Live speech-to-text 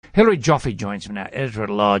Hilary Joffe joins me now,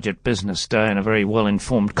 editor-at-large at Business Day and a very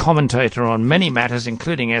well-informed commentator on many matters,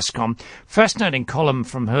 including Eskom. Fascinating column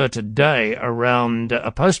from her today around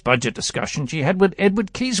a post-budget discussion she had with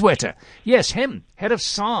Edward Kieswetter. Yes, him, head of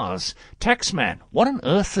SARS, taxman. What on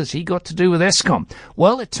earth has he got to do with Eskom?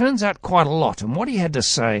 Well, it turns out quite a lot, and what he had to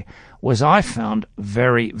say was, I found,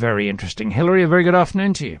 very, very interesting. Hilary, a very good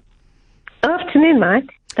afternoon to you. Afternoon, Mike.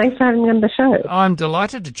 Thanks for having me on the show. I'm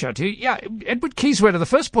delighted to chat to you. Yeah, Edward Kieswetter, the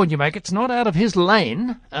first point you make, it's not out of his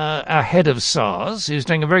lane, our head of SARS, who's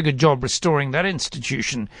doing a very good job restoring that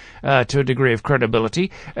institution to a degree of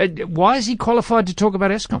credibility. Why is he qualified to talk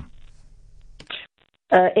about Eskom?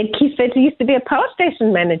 Ed Kieswetter used to be a power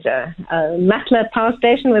station manager. Matla Power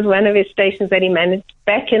Station was one of his stations that he managed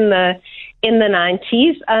back in the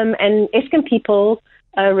 90s, and Eskom people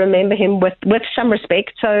remember him with some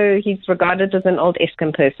respect, so he's regarded as an old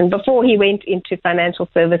Eskom person before he went into financial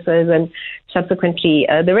services and subsequently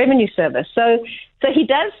the revenue service. So he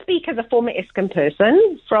does speak as a former Eskom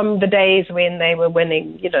person from the days when they were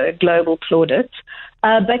winning, global plaudits.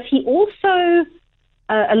 But he also,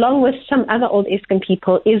 along with some other old Eskom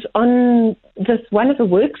people, is on this one of the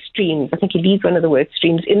work streams. I think he leads one of the work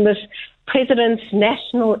streams in this President's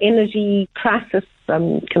National Energy Crisis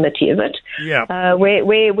Committee, is it? Yeah.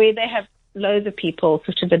 Where they have loads of people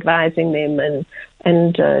sort of advising them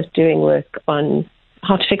and doing work on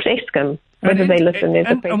how to fix Eskom. Whether they listen is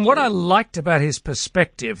a question. And what I liked about his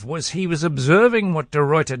perspective was he was observing what De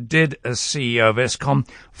Ruyter did as CEO of Eskom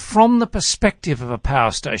from the perspective of a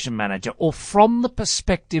power station manager or from the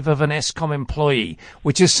perspective of an Eskom employee,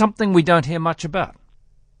 which is something we don't hear much about.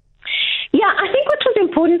 Yeah, I think what was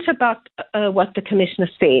important about what the commissioner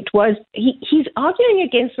said was he's arguing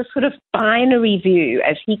against a sort of binary view,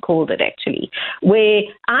 as he called it actually, where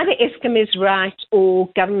either Eskom is right or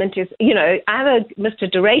government is, either Mr.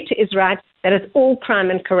 De Ruyter is right, that it's all crime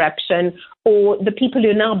and corruption, or the people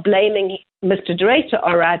who are now blaming Mr. De Ruyter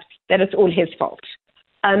are right, that it's all his fault.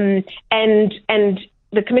 And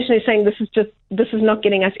the commissioner is saying this is not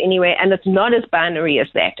getting us anywhere, and it's not as binary as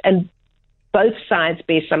that. And both sides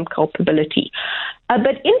bear some culpability.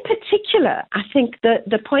 But in particular, I think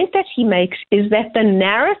the point that he makes is that the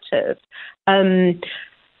narrative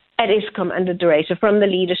at Eskom under De Ruyter from the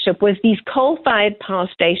leadership was these coal-fired power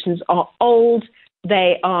stations are old,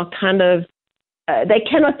 they are kind of, they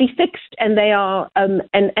cannot be fixed, and they are,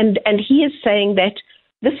 and he is saying that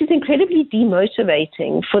this is incredibly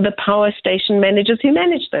demotivating for the power station managers who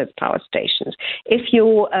manage those power stations. If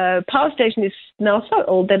your power station is now so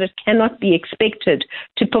old that it cannot be expected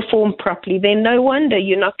to perform properly, then no wonder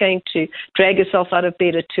you're not going to drag yourself out of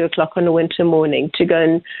bed at 2 o'clock on a winter morning to go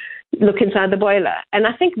and look inside the boiler. And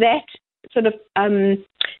I think that sort of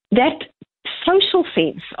that social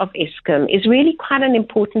sense of Eskom is really quite an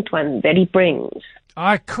important one that he brings.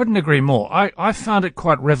 I couldn't agree more. I found it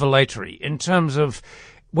quite revelatory in terms of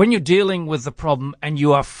when you're dealing with the problem and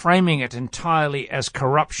you are framing it entirely as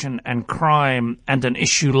corruption and crime and an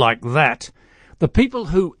issue like that, the people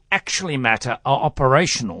who actually matter are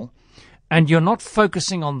operational, and you're not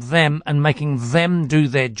focusing on them and making them do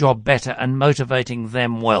their job better and motivating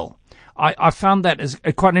them well. I found that as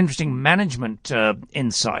a quite interesting management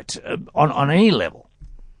insight on any level.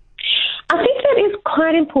 I think that is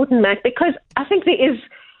quite important, Mac, because I think there is.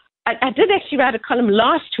 I did actually write a column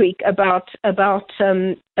last week about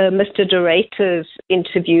Mr. De Ruyter's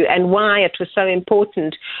interview and why it was so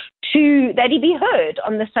important that he be heard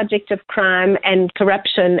on the subject of crime and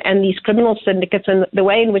corruption and these criminal syndicates and the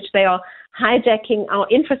way in which they are hijacking our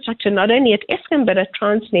infrastructure, not only at Eskom but at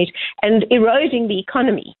Transnet, and eroding the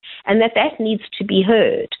economy, and that needs to be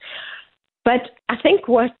heard. But I think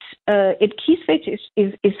what Ed Kieswetter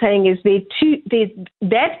is saying is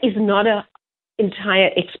that is not a entire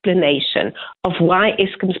explanation of why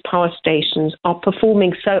Eskom's power stations are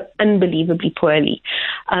performing so unbelievably poorly.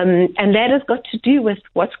 And that has got to do with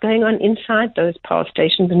what's going on inside those power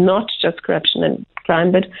stations, not just corruption and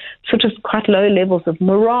crime, but sort of quite low levels of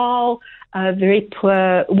morale, very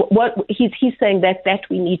poor. What he's saying that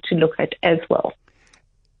we need to look at as well.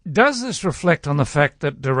 Does this reflect on the fact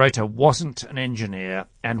that De Ruyter wasn't an engineer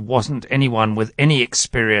and wasn't anyone with any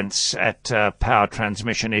experience at power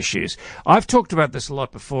transmission issues? I've talked about this a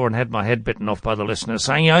lot before and had my head bitten off by the listeners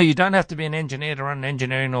saying, you don't have to be an engineer to run an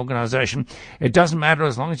engineering organisation. It doesn't matter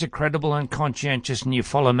as long as you're credible and conscientious and you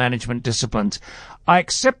follow management disciplines. I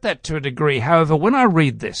accept that to a degree. However, when I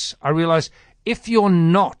read this, I realise if you're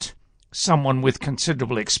not someone with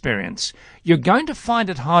considerable experience, you're going to find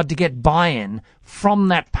it hard to get buy-in from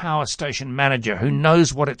that power station manager who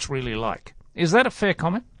knows what it's really like. Is that a fair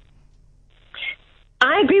comment?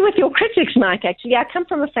 I agree with your critics, Mike, actually. I come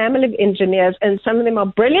from a family of engineers, and some of them are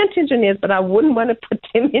brilliant engineers, but I wouldn't want to put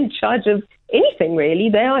them in charge of anything, really.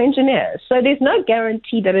 They are engineers. So there's no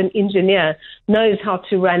guarantee that an engineer knows how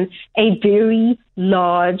to run a very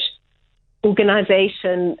large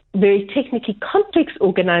organization, very technically complex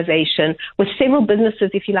organization with several businesses,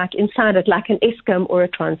 if you like, inside it, like an Eskom or a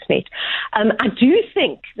Transnet. I do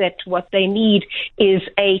think that what they need is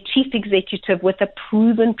a chief executive with a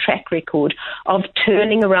proven track record of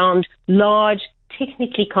turning around large,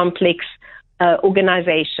 technically complex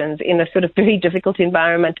organizations in a sort of very difficult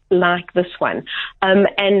environment like this one.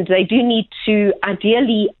 And they do need to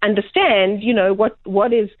ideally understand, what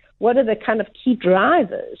are the kind of key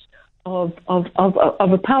drivers of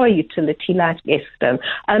a power utility like Eskom.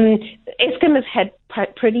 Eskom has had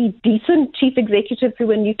pretty decent chief executives who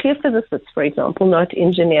were nuclear physicists, for example, not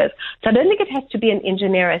engineers. So I don't think it has to be an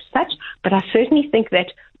engineer as such, but I certainly think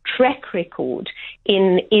that track record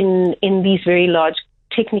in these very large,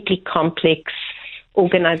 technically complex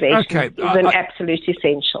organizations is an absolute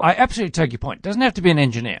essential. I absolutely take your point. It doesn't have to be an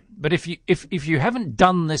engineer, but if you haven't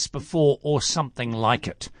done this before or something like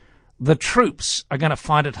it, the troops are going to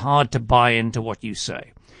find it hard to buy into what you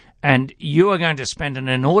say. And you are going to spend an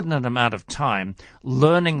inordinate amount of time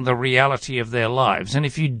learning the reality of their lives. And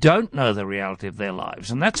if you don't know the reality of their lives,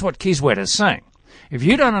 and that's what Kieswetter is saying, if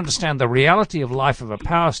you don't understand the reality of life of a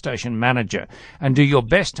power station manager and do your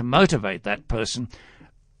best to motivate that person,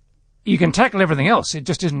 you can tackle everything else. It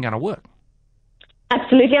just isn't going to work.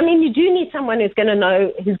 Absolutely. I mean, you do need someone who's going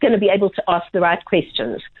to be able to ask the right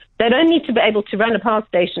questions. They don't need to be able to run a power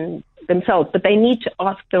station themselves, but they need to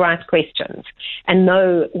ask the right questions and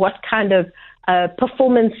know what kind of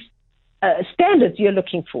performance standards you're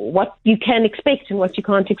looking for, what you can expect and what you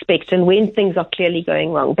can't expect, and when things are clearly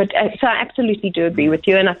going wrong. But so I absolutely do agree with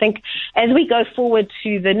you. And I think as we go forward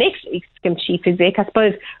to the next Eskom chief exec, I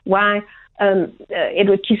suppose why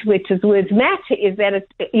Edward Kieswetter's words matter is that,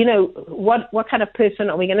 what kind of person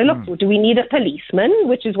are we going to look for? Do we need a policeman,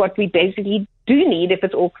 which is what we basically do need if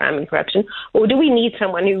it's all crime and corruption, or do we need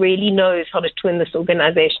someone who really knows how to turn this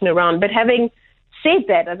organization around? But having said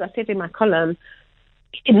that, as I said in my column,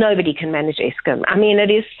 nobody can manage Eskom. I mean, it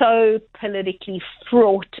is so politically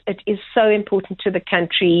fraught. It is so important to the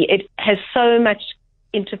country. It has so much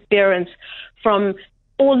interference from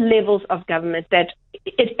all levels of government that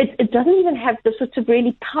it doesn't even have the sort of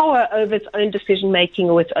really power over its own decision-making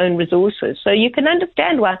or its own resources. So you can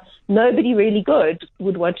understand why nobody really good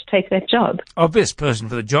would want to take that job. Obvious person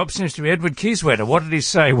for the job seems to be Edward Kieswetter. What did he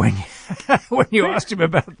say when you asked him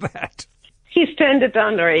about that? He's turned it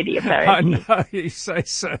down already, apparently. I know, you say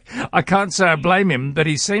so. I can't say I blame him, but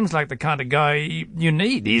he seems like the kind of guy you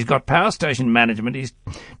need. He's got power station management. He's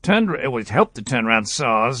helped to turn around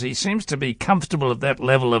SARS. He seems to be comfortable at that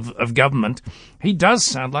level of government. He does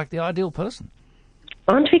sound like the ideal person.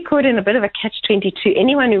 Aren't we caught in a bit of a catch-22?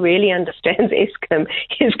 Anyone who really understands Eskom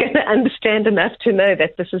is going to understand enough to know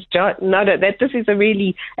that this is that this is a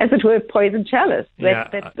really, as it were, poison chalice.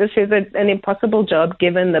 That this is an impossible job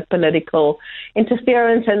given the political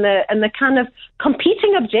interference and the kind of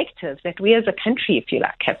competing objectives that we as a country, if you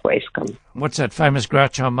like, have for Eskom. What's that famous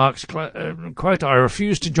Groucho Marx quote? I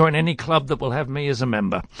refuse to join any club that will have me as a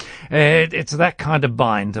member. It's that kind of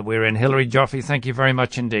bind that we're in. Hilary Joffe, thank you very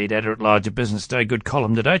much indeed. Editor-at-Large of Business Day. Good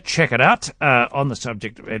column today. Check it out on the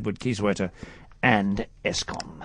subject of Edward Kieswetter and Eskom.